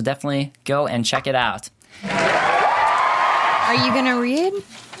AfterBuzz. So definitely go and check it out. Are you going to read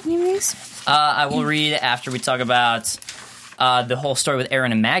any of these? I will read after we talk about the whole story with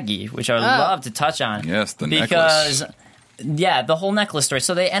Aaron and Maggie, which I would love to touch on. Yes, the because, necklace. Yeah, the whole necklace story.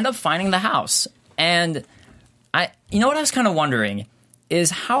 So they end up finding the house. And you know what I was kind of wondering is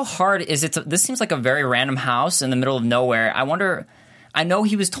how hard is it this seems like a very random house in the middle of nowhere. I wonder, I know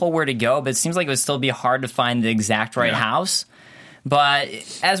he was told where to go, but it seems like it would still be hard to find the exact right house. But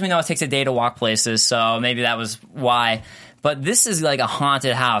as we know, it takes a day to walk places, so maybe that was why. But this is like a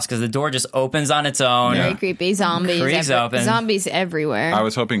haunted house because the door just opens on its own. Very creepy. Zombies. Creeps open. Zombies everywhere. I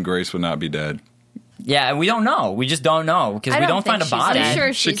was hoping Grace would not be dead. Yeah, and we don't know. We just don't know because I we don't don't find a think she's body. dead. I'm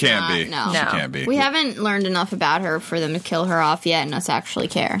sure She she's can't not. be. No. She can't be. We haven't learned enough about her for them to kill her off yet and us actually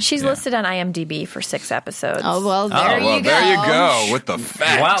care. She's listed on IMDb for 6 episodes. Oh, well, there Well, you go. there you go with the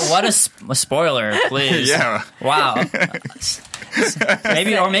facts. Wow, what a spoiler, please. Yeah. Wow. maybe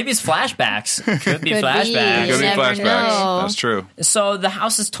it's flashbacks. Could be Could be. flashbacks. You Could be never flashbacks. know. That's true. So the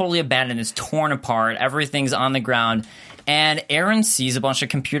house is totally abandoned. It's torn apart. Everything's on the ground. And Aaron sees a bunch of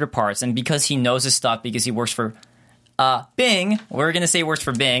computer parts. And because he knows his stuff, because he works for Bing, we're going to say works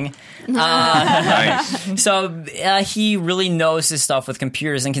for Bing. Nice. So he really knows his stuff with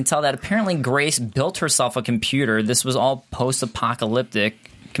computers and can tell that apparently Grace built herself a computer. This was all post-apocalyptic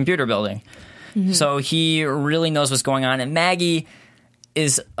computer building. So he really knows what's going on. And Maggie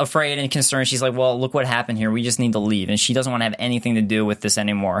is afraid and concerned. She's like, well, look what happened here. We just need to leave. And she doesn't want to have anything to do with this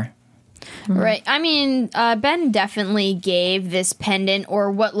anymore. Right. I mean, Ben definitely gave this pendant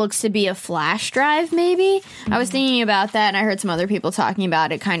or what looks to be a flash drive, maybe. I was thinking about that, and I heard some other people talking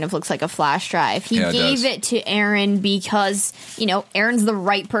about it. Kind of looks like a flash drive. He gave it to Aaron because, Aaron's the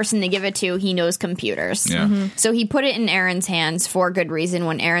right person to give it to. He knows computers. Yeah. So he put it in Aaron's hands for good reason.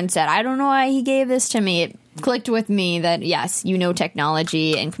 When Aaron said, I don't know why he gave this to me, it clicked with me that, yes, you know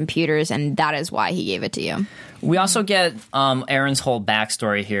technology and computers, and that is why he gave it to you. We also get Aaron's whole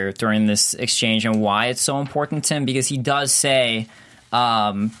backstory here during this exchange and why it's so important to him, because he does say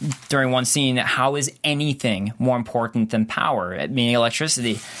during one scene, how is anything more important than power, meaning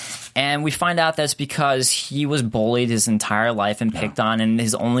electricity? And we find out that's because he was bullied his entire life and picked on, and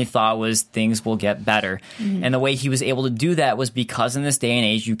his only thought was things will get better. And the way he was able to do that was because in this day and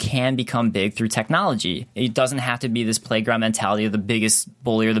age, you can become big through technology. It doesn't have to be this playground mentality of the biggest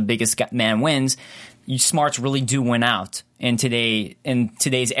bully or the biggest man wins. Smarts really do win out in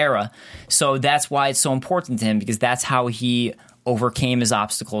today's era. So that's why it's so important to him, because that's how he overcame his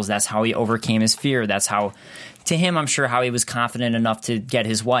obstacles. That's how he overcame his fear. That's how, to him, I'm sure, how he was confident enough to get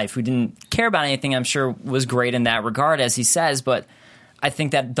his wife, who didn't care about anything, I'm sure was great in that regard, as he says. But I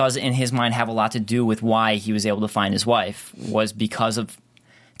think that does, in his mind, have a lot to do with why he was able to find his wife, was because of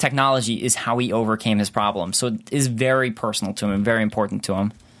technology is how he overcame his problems. So it is very personal to him and very important to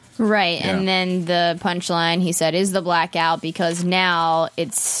him. Right, Yeah. and then the punchline, he said, is the blackout, because now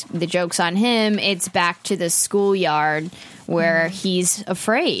it's the joke's on him. It's back to the schoolyard where he's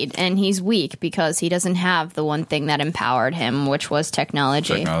afraid and he's weak because he doesn't have the one thing that empowered him, which was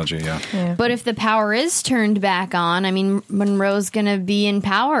technology. Technology, yeah. But if the power is turned back on, I mean, Monroe's going to be in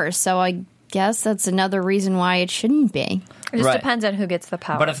power, so I guess that's another reason why it shouldn't be. It just Right. depends on who gets the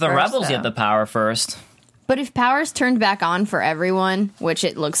power. But if the first, rebels though. get the power first... But if power's turned back on for everyone, which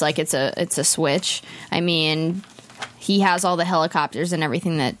it looks like it's a switch, I mean, he has all the helicopters and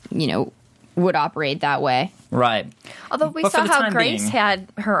everything that, would operate that way. Right. Although we But for saw the how time Grace being- had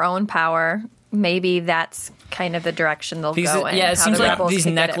her own power, maybe that's kind of the direction they'll Because go in. it how seems the like rebels these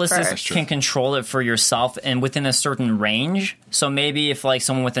could get it necklaces first. can control it for yourself and within a certain range. So maybe if like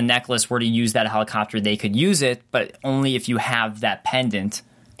someone with a necklace were to use that helicopter, they could use it, but only if you have that pendant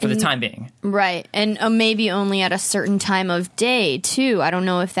for the time being. Right. And maybe only at a certain time of day, too. I don't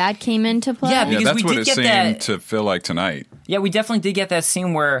know if that came into play. Yeah, Yeah, because that's we what did it get seemed that. to feel like tonight. Yeah, we definitely did get that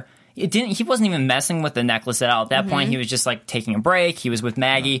scene where it didn't. He wasn't even messing with the necklace at all. At that point, he was just like taking a break. He was with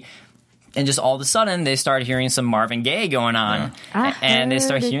Maggie. And just all of a sudden, they started hearing some Marvin Gaye going on. And they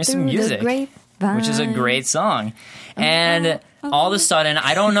start hearing some music, which is a great song. And all of a sudden,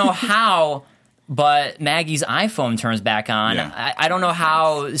 I don't know how, but Maggie's iPhone turns back on. Yeah. I don't know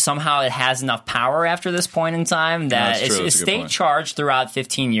how somehow it has enough power after this point in time that That's true. it's That's a good stayed point. charged throughout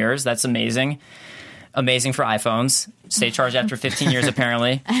 15 years. That's amazing. Amazing for iPhones. Stay charged after 15 years,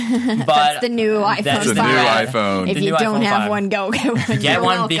 apparently. But That's the new iPhone That's It's a new 5. iPhone. If The you new don't iPhone have 5. one, go get one. Get You're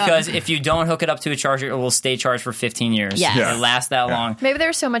one welcome. because if you don't hook it up to a charger, it will stay charged for 15 years. Yes. Yeah. It lasts that long. Maybe there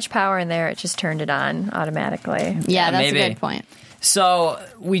was so much power in there, it just turned it on automatically. Yeah, that's maybe. a good point. So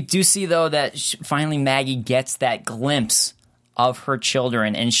we do see, though, that finally Maggie gets that glimpse of her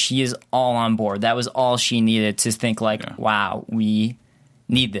children, and she is all on board. That was all she needed to think like, Yeah. wow, we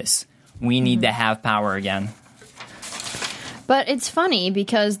need this. We need to have power again. But it's funny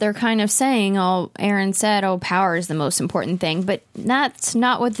because they're kind of saying, Aaron said, power is the most important thing. But that's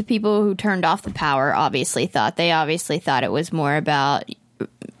not what the people who turned off the power obviously thought. They obviously thought it was more about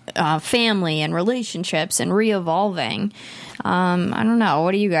family and relationships and re-evolving. I don't know.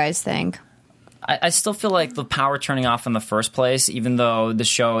 What do you guys think? I still feel like the power turning off in the first place, even though the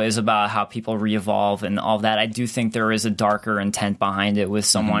show is about how people re-evolve and all that, I do think there is a darker intent behind it with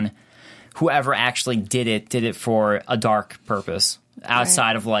someone whoever actually did it for a dark purpose.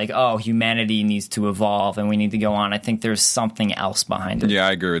 Outside of like, humanity needs to evolve and we need to go on. I think there's something else behind it. Yeah,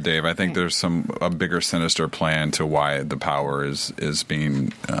 I agree with Dave. I think there's a bigger, sinister plan to why the power is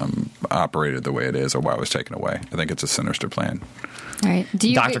being operated the way it is, or why it was taken away. I think it's a sinister plan. All right. Do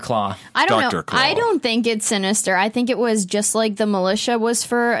you Dr. Claw. I don't Dr. know. Claw. I don't think it's sinister. I think it was just like the militia was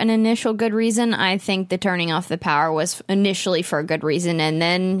for an initial good reason. I think the turning off the power was initially for a good reason, and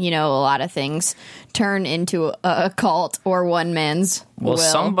then a lot of things turn into a cult or one man's Well, will.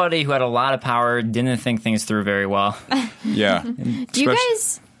 somebody who had a lot of power didn't think things through very well. Yeah. Do you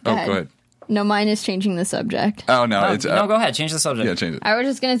guys? Oh, go ahead. No, mine is changing the subject. Oh no, No, it's no, go ahead. Change the subject. Yeah, change it. I was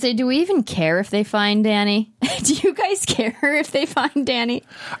just going to say, do we even care if they find Danny? Do you guys care if they find Danny?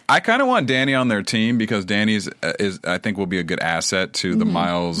 I kind of want Danny on their team because Danny's I think will be a good asset to the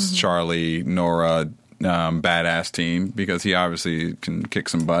Miles, Charlie, Nora badass team because he obviously can kick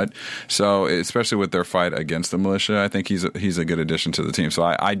some butt. So especially with their fight against the militia, I think he's a good addition to the team. So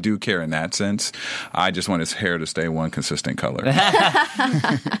I do care in that sense. I just want his hair to stay one consistent color.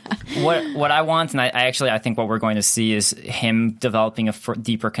 What I want, and I think what we're going to see is him developing a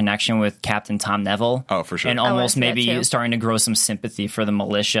deeper connection with Captain Tom Neville. Oh, for sure. And I wanna almost see that maybe too. starting to grow some sympathy for the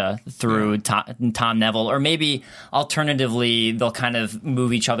militia through Tom Neville. Or maybe alternatively, they'll kind of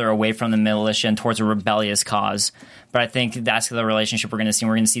move each other away from the militia and towards a rebellious cause. But I think that's the relationship we're going to see.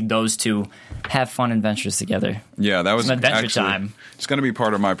 We're going to see those two have fun adventures together. Yeah, that was Some adventure actually, time. It's going to be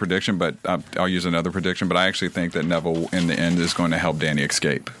part of my prediction, but I'll use another prediction. But I actually think that Neville, in the end, is going to help Danny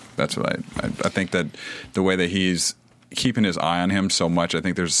escape. That's what I think that the way that he's keeping his eye on him so much, I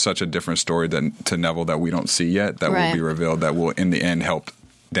think there's such a different story to Neville that we don't see yet that will be revealed that will, in the end, help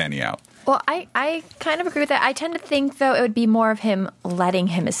Danny out. Well, I kind of agree with that. I tend to think, though, it would be more of him letting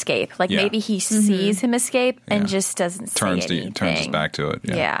him escape. Like, maybe he sees him escape and just doesn't say anything. Turns his back to it.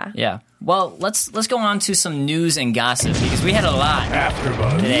 Yeah. Yeah. Well, let's go on to some news and gossip because we had a lot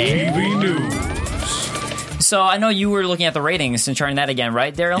AfterBuzz today. TV News. So I know you were looking at the ratings and charting that again,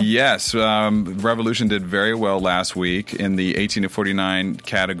 right, Daryl? Yes, Revolution did very well last week in the 18 to 49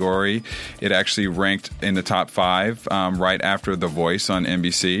 category. It actually ranked in the top 5 right after The Voice on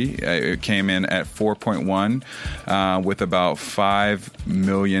NBC. It came in at 4.1 with about 5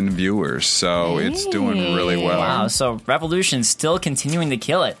 million viewers. So it's doing really well. Wow, so Revolution's still continuing to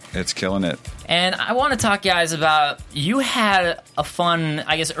kill it. It's killing it. And I want to talk, guys, about you had a fun,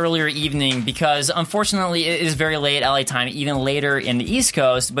 I guess, earlier evening because unfortunately it is very late LA time, even later in the East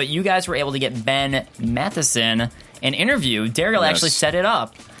Coast, but you guys were able to get Ben Matheson an interview. Daryl actually set it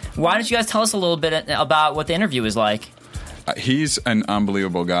up. Why don't you guys tell us a little bit about what the interview was like? He's an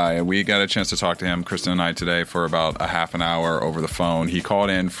unbelievable guy. We got a chance to talk to him, Kristen and I, today for about a half an hour over the phone. He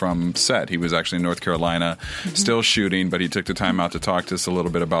called in from set. He was actually in North Carolina, still shooting, but he took the time out to talk to us a little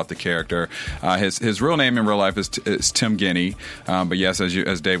bit about the character. His real name in real life is Tim Guinea, but yes,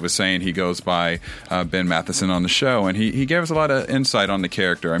 as Dave was saying, he goes by Ben Matheson on the show, and he gave us a lot of insight on the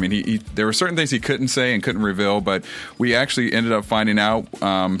character. I mean, there were certain things he couldn't say and couldn't reveal, but we actually ended up finding out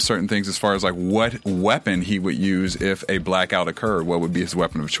certain things as far as like what weapon he would use if a blackout occurred. What would be his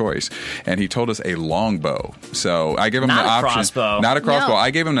weapon of choice? And he told us a longbow. So I gave him Not the a option. crossbow. Not a crossbow. No.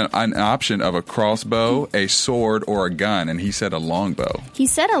 I gave him an option of a crossbow, a sword, or a gun, and he said a longbow. He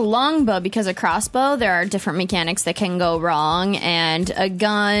said a longbow because a crossbow, there are different mechanics that can go wrong, and a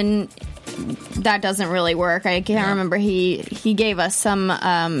gun, that doesn't really work. I can't remember. He gave us some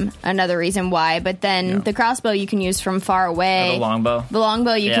another reason why, but then the crossbow you can use from far away. The longbow. The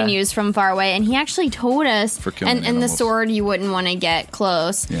longbow you can use from far away, and he actually told us. For killing and the animals. sword you wouldn't want to get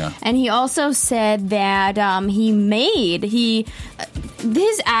close. Yeah. And he also said that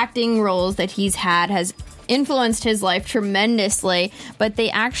his acting roles that he's had has influenced his life tremendously, but they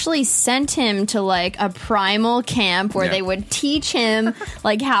actually sent him to like a primal camp where they would teach him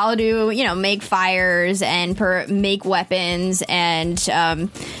like how to, make fires and make weapons and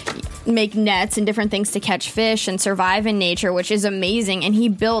make nets and different things to catch fish and survive in nature, which is amazing. And he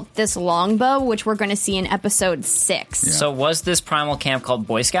built this longbow, which we're going to see in episode 6. So was this primal camp called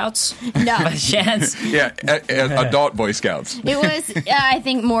Boy Scouts? No. By chance? Yeah, adult Boy Scouts. It was, I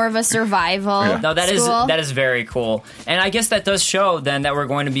think, more of a survival. No, that school. is very cool. And I guess that does show then that we're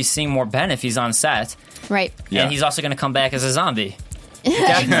going to be seeing more Ben if he's on set. Right. Yeah. And he's also going to come back as a zombie.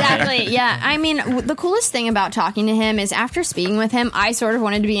 Exactly. Yeah. I mean, the coolest thing about talking to him is after speaking with him, I sort of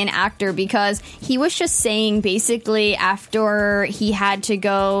wanted to be an actor because he was just saying basically after he had to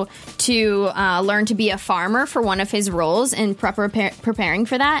go to learn to be a farmer for one of his roles and preparing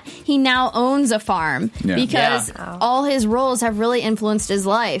for that, he now owns a farm because all his roles have really influenced his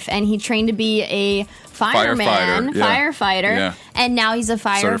life, and he trained to be a firefighter, and now he's a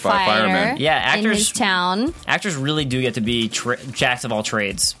Certified fireman. Yeah, in his town. Actors really do get to be jacks of all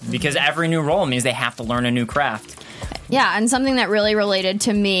trades because every new role means they have to learn a new craft. Yeah, and something that really related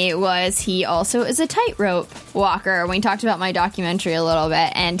to me was he also is a tightrope walker. We talked about my documentary a little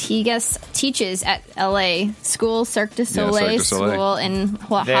bit, and he teaches at LA School, Cirque du Soleil School in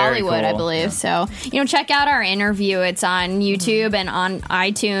Hollywood, I believe. So, check out our interview. It's on YouTube and on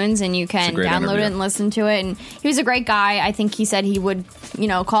iTunes, and you can download it and listen to it. And he was a great guy. I think he said he would,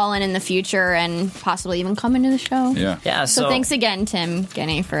 call in the future and possibly even come into the show. Yeah. Yeah. So thanks again, Tim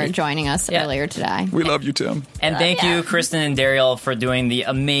Guinea, for joining us earlier today. We love you, Tim. And thank you to Kristen and Daryl for doing the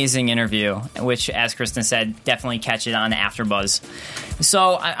amazing interview, which, as Kristen said, definitely catch it on AfterBuzz.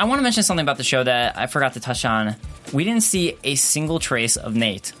 So I want to mention something about the show that I forgot to touch on. We didn't see a single trace of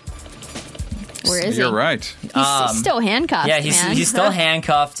Nate. Where is he? You're right. He's still handcuffed. Yeah, man. he's still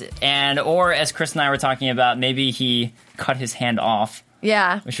handcuffed, or as Chris and I were talking about, maybe he cut his hand off,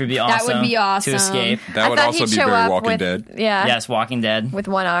 Yeah. which would be awesome. That would be awesome. To escape. That would thought also he'd be show very up Walking with, Dead. Yeah. Yes, Walking Dead. With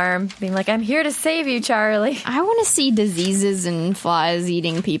one arm, being like, I'm here to save you, Charlie. I want to see diseases and flies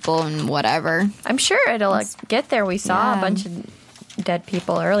eating people and whatever. I'm sure it'll get there. We saw Yeah. a bunch of dead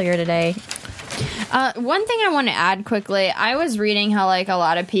people earlier today. One thing I want to add quickly, I was reading how like a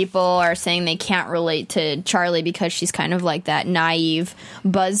lot of people are saying they can't relate to Charlie because she's kind of like that naive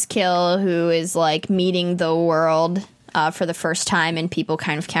buzzkill who is like meeting the world for the first time, and people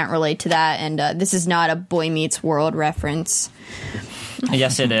kind of can't relate to that. And this is not a Boy Meets World reference.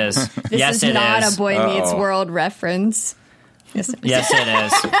 Yes, it is. This yes, is it not is. a Boy Meets World reference. Yes, it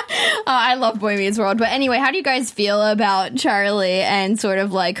is. I love Boy Meets World. But anyway, how do you guys feel about Charlie and sort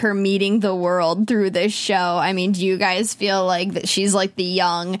of like her meeting the world through this show? I mean, do you guys feel like that she's like the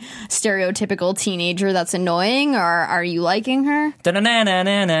young, stereotypical teenager that's annoying, or are you liking her?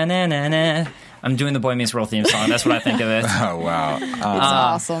 Da-na-na-na-na-na-na-na. I'm doing the Boy Meets World theme song. That's what I think of it. Oh, wow. It's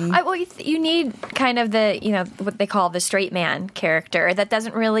awesome. Well, you need kind of the, what they call the straight man character that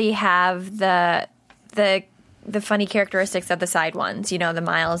doesn't really have the funny characteristics of the side ones. The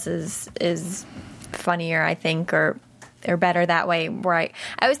Miles is funnier, I think, or better that way. Where I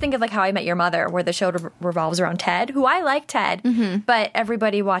always think of like How I Met Your Mother, where the show revolves around Ted, who I like Ted, but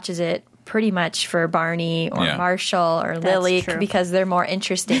everybody watches it pretty much for Barney or Marshall or Lily true. because they're more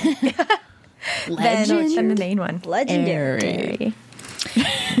interesting than the main one. Legendary.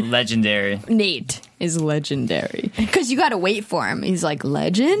 Legendary. Nate is legendary because you got to wait for him. He's like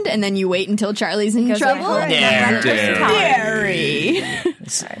legend, and then you wait until Charlie's in trouble. Legendary.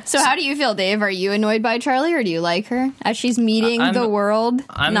 So, how do you feel, Dave? Are you annoyed by Charlie, or do you like her as she's meeting the world?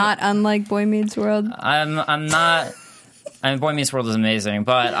 Not unlike Boy Meets World. I'm not. I mean, Boy Meets World is amazing,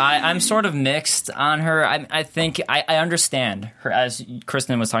 but I'm sort of mixed on her. I think I understand her, as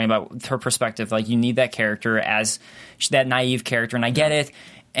Kristen was talking about, her perspective. Like, you need that character as that naive character, and I get it.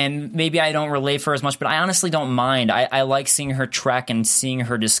 And maybe I don't relate for as much, but I honestly don't mind. I like seeing her trek and seeing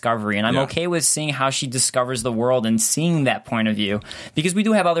her discovery, and I'm okay with seeing how she discovers the world and seeing that point of view, because we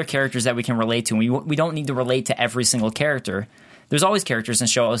do have other characters that we can relate to, and we don't need to relate to every single character. There's always characters in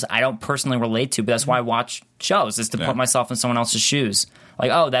shows I don't personally relate to, but that's why I watch shows, is to put myself in someone else's shoes.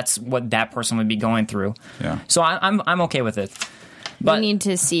 Like, oh, that's what that person would be going through. Yeah. So I'm okay with it. But we need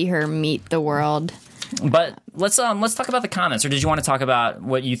to see her meet the world. But let's talk about the comments. Or did you want to talk about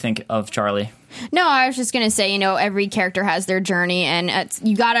what you think of Charlie? No, I was just going to say, every character has their journey, and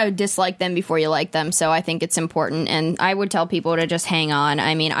you got to dislike them before you like them. So I think it's important, and I would tell people to just hang on.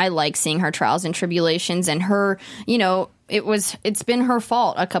 I mean, I like seeing her trials and tribulations, and her, it's been her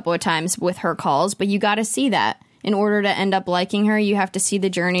fault a couple of times with her calls, but you got to see that. In order to end up liking her, you have to see the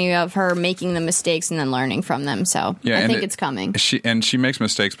journey of her making the mistakes and then learning from them. So I think it's coming. She makes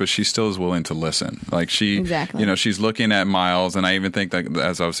mistakes, but she still is willing to listen. Like exactly. She's looking at Miles, and I even think that,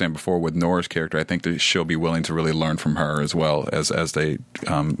 as I was saying before, with Nora's character, I think that she'll be willing to really learn from her as well as they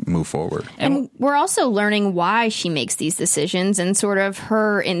move forward. And we're also learning why she makes these decisions and sort of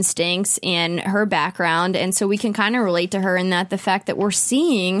her instincts and her background, and so we can kind of relate to her in that the fact that we're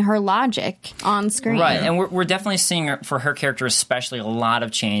seeing her logic on screen. Right, and we're definitely seeing for her character especially a lot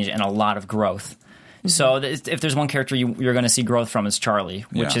of change and a lot of growth. So if there's one character you're going to see growth from, it's Charlie,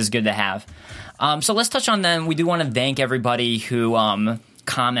 which is good to have. So let's touch on then. We do want to thank everybody who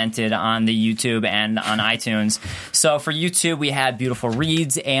commented on the YouTube and on iTunes. So for YouTube, we had Beautiful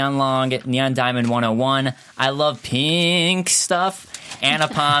Reads, Aeon Long, Neon Diamond 101, I Love Pink Stuff,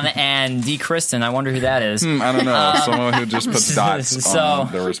 Anapom, and D. Kristen. I wonder who that is. I don't know. Someone who just puts dots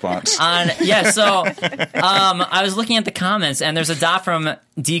on their response. I was looking at the comments, and there's a dot from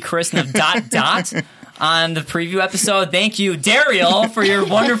D. Kristen of ... on the preview episode. Thank you, Daryl, for your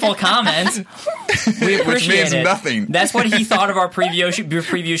wonderful comment. We appreciate Which means it. nothing. That's what he thought of our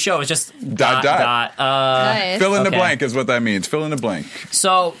preview show. It's just ... Nice. Fill in the blank is what that means. Fill in the blank.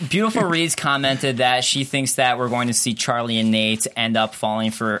 So, Beautiful Reads commented that she thinks that we're going to see Charlie and Nate end up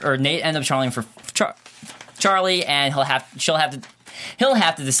falling for... Or Nate end up falling for Charlie, and he'll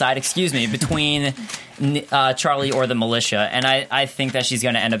have to decide, between Charlie or the militia. And I think that she's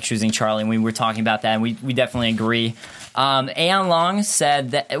going to end up choosing Charlie. And we were talking about that, and we definitely agree. Aeon Long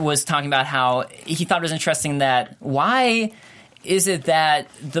said that it was talking about how he thought it was interesting that why is it that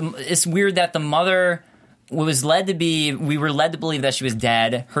it's weird that the mother we were led to believe that she was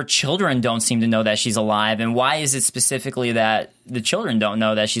dead. Her children don't seem to know that she's alive. And why is it specifically that the children don't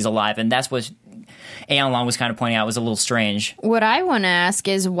know that she's alive? And that's what Aeon Long was kind of pointing out was a little strange. What I want to ask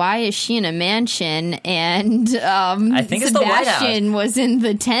is, why is she in a mansion and I think it's the White House. Sebastian was in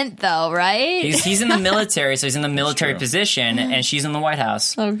the tent, though, right? He's in the military, so he's in the military position, and she's in the White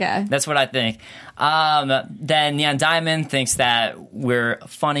House. Okay. That's what I think. Then Neon Diamond thinks that we're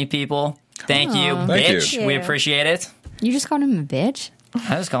funny people. Thank you, Thank bitch. you. We appreciate it. You just called him a bitch?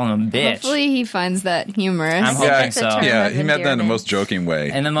 I just call him a bitch. Hopefully he finds that humorous. I'm hoping so. Yeah, of he meant that in the endearment. most joking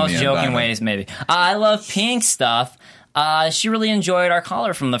way. In the most Neon joking Diamond. ways, maybe. I love Pink stuff. She really enjoyed our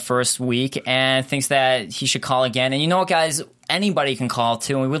caller from the first week and thinks that he should call again. And you know what, guys? Anybody can call,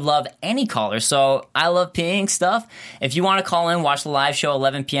 too, and we would love any caller. So I love Pink stuff. If you want to call in, watch the live show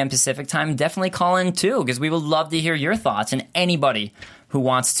 11 p.m. Pacific time, definitely call in, too, because we would love to hear your thoughts. And anybody who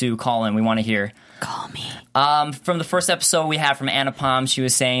wants to call in, we want to hear. Call me. From the first episode we had from Anna Palm, she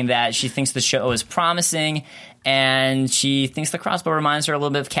was saying that she thinks the show is promising, and she thinks the crossbow reminds her a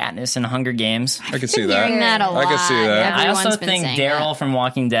little bit of Katniss in Hunger Games. I can see that. Hearing that a lot. I can see that. I Everyone's also been think saying Daryl that. from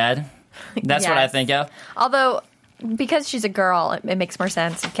Walking Dead. That's what I Yes. think of. Although, because she's a girl, it makes more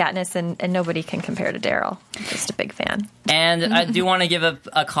sense of Katniss, and nobody can compare to Daryl. I'm just a big fan. And I do want to give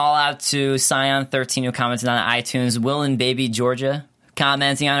a call out to Scion13 who commented on iTunes. Will and Baby Georgia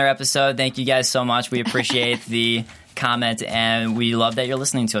commenting on our episode. Thank you guys so much. We appreciate the comment, and we love that you're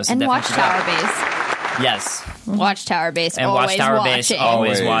listening to us. So And definitely watch keep it up. Tower Base. Yes. Watch Tower Base. And always watch Tower watching. Base.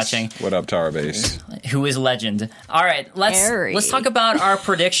 Always watching. What up, Tower Base? Who is legend. All right, Harry. let's talk about our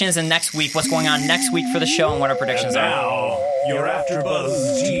predictions and next week, what's going on next week for the show and what our predictions are. Now, your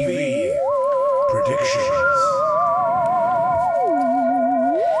AfterBuzz TV predictions.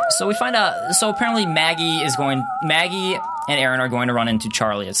 So we find out. So apparently Maggie and Aaron are going to run into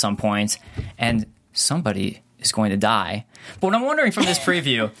Charlie at some point, and somebody is going to die. But what I'm wondering from this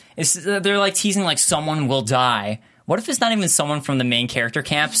preview is they're like teasing like someone will die. What if it's not even someone from the main character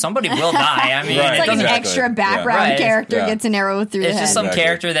camp? Somebody will die. I mean, Right. It's like an Exactly. extra background Right. character Yeah. gets an arrow through the it's head. just some Exactly.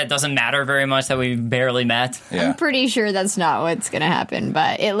 character that doesn't matter very much that we barely met. Yeah. I'm pretty sure that's not what's going to happen,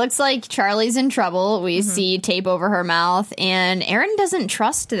 but it looks like Charlie's in trouble. We see tape over her mouth, and Aaron doesn't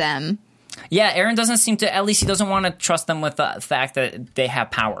trust them. Yeah, Aaron doesn't seem to, at least he doesn't want to trust them with the fact that they have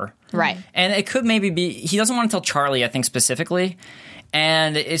power. Right. And it could maybe be, he doesn't want to tell Charlie, I think, specifically.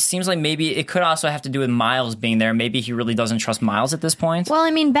 And it seems like maybe it could also have to do with Miles being there. Maybe he really doesn't trust Miles at this point. Well,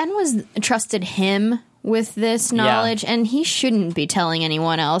 I mean, Ben was trusted him with this knowledge, and he shouldn't be telling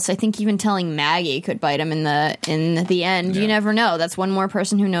anyone else. I think even telling Maggie could bite him in the end. You never know. That's one more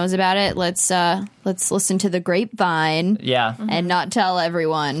person who knows about it. Let's listen to the grapevine. Yeah. And not tell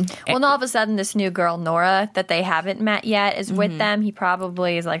everyone. Well, and all of a sudden, this new girl, Nora, that they haven't met yet, is with them. He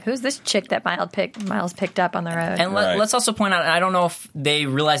probably is like, who's this chick that Miles picked up on the road? And Right. let's also point out, I don't know if they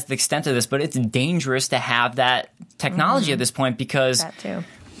realize the extent of this, but it's dangerous to have that technology at this point because that too.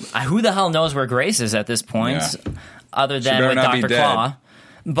 who the hell knows where Grace is at this point, Yeah. other than better with not be Dr. dead. Claw.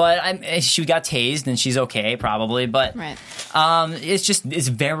 But she got tased and she's okay, probably. But Right. it's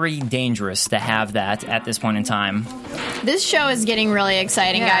very dangerous to have that at this point in time. This show is getting really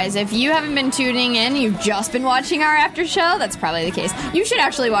exciting, Yeah. guys. If you haven't been tuning in, you've just been watching our after show, that's probably the case. You should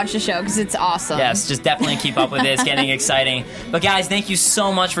actually watch the show because it's awesome. Yes, just definitely keep up with it. It's getting exciting. But guys, thank you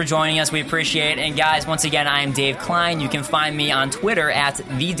so much for joining us. We appreciate it. And guys, once again, I am Dave Klein. You can find me on Twitter at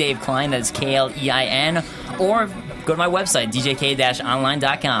 @TheDaveKlein. That's Klein. Or go to my website,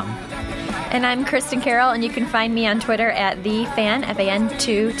 djk-online.com. And I'm Kristen Carroll, and you can find me on Twitter at TheFan,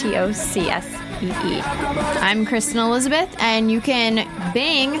 FAN2TOCSEE. I'm Kristen Elizabeth, and you can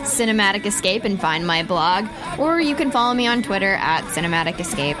bing Cinematic Escape and find my blog, or you can follow me on Twitter at Cinematic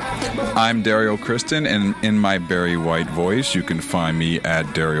Escape. I'm Daryl Kristen, and in my Barry White voice, you can find me at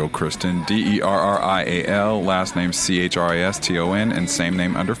Daryl Kristen, DERRIAL, last name CHRISTON, and same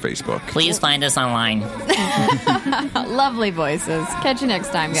name under Facebook. Please find us online. Lovely voices. Catch you next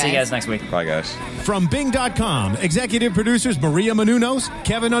time, guys. See you guys next week. Bye, guys. From Bing.com, executive producers Maria Menounos,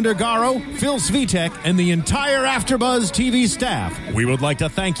 Kevin Undergaro, Phil Svitek, and the entire AfterBuzz TV staff, we would like to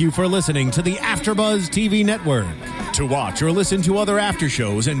thank you for listening to the AfterBuzz TV network. To watch or listen to other after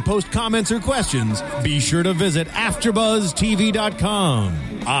shows and post comments or questions, be sure to visit AfterBuzzTV.com.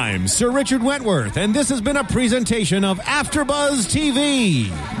 I'm Sir Richard Wentworth, and this has been a presentation of AfterBuzz TV. See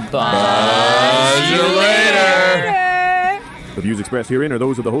you later. The views expressed herein are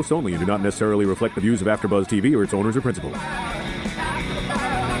those of the hosts only and do not necessarily reflect the views of AfterBuzz TV or its owners or principals.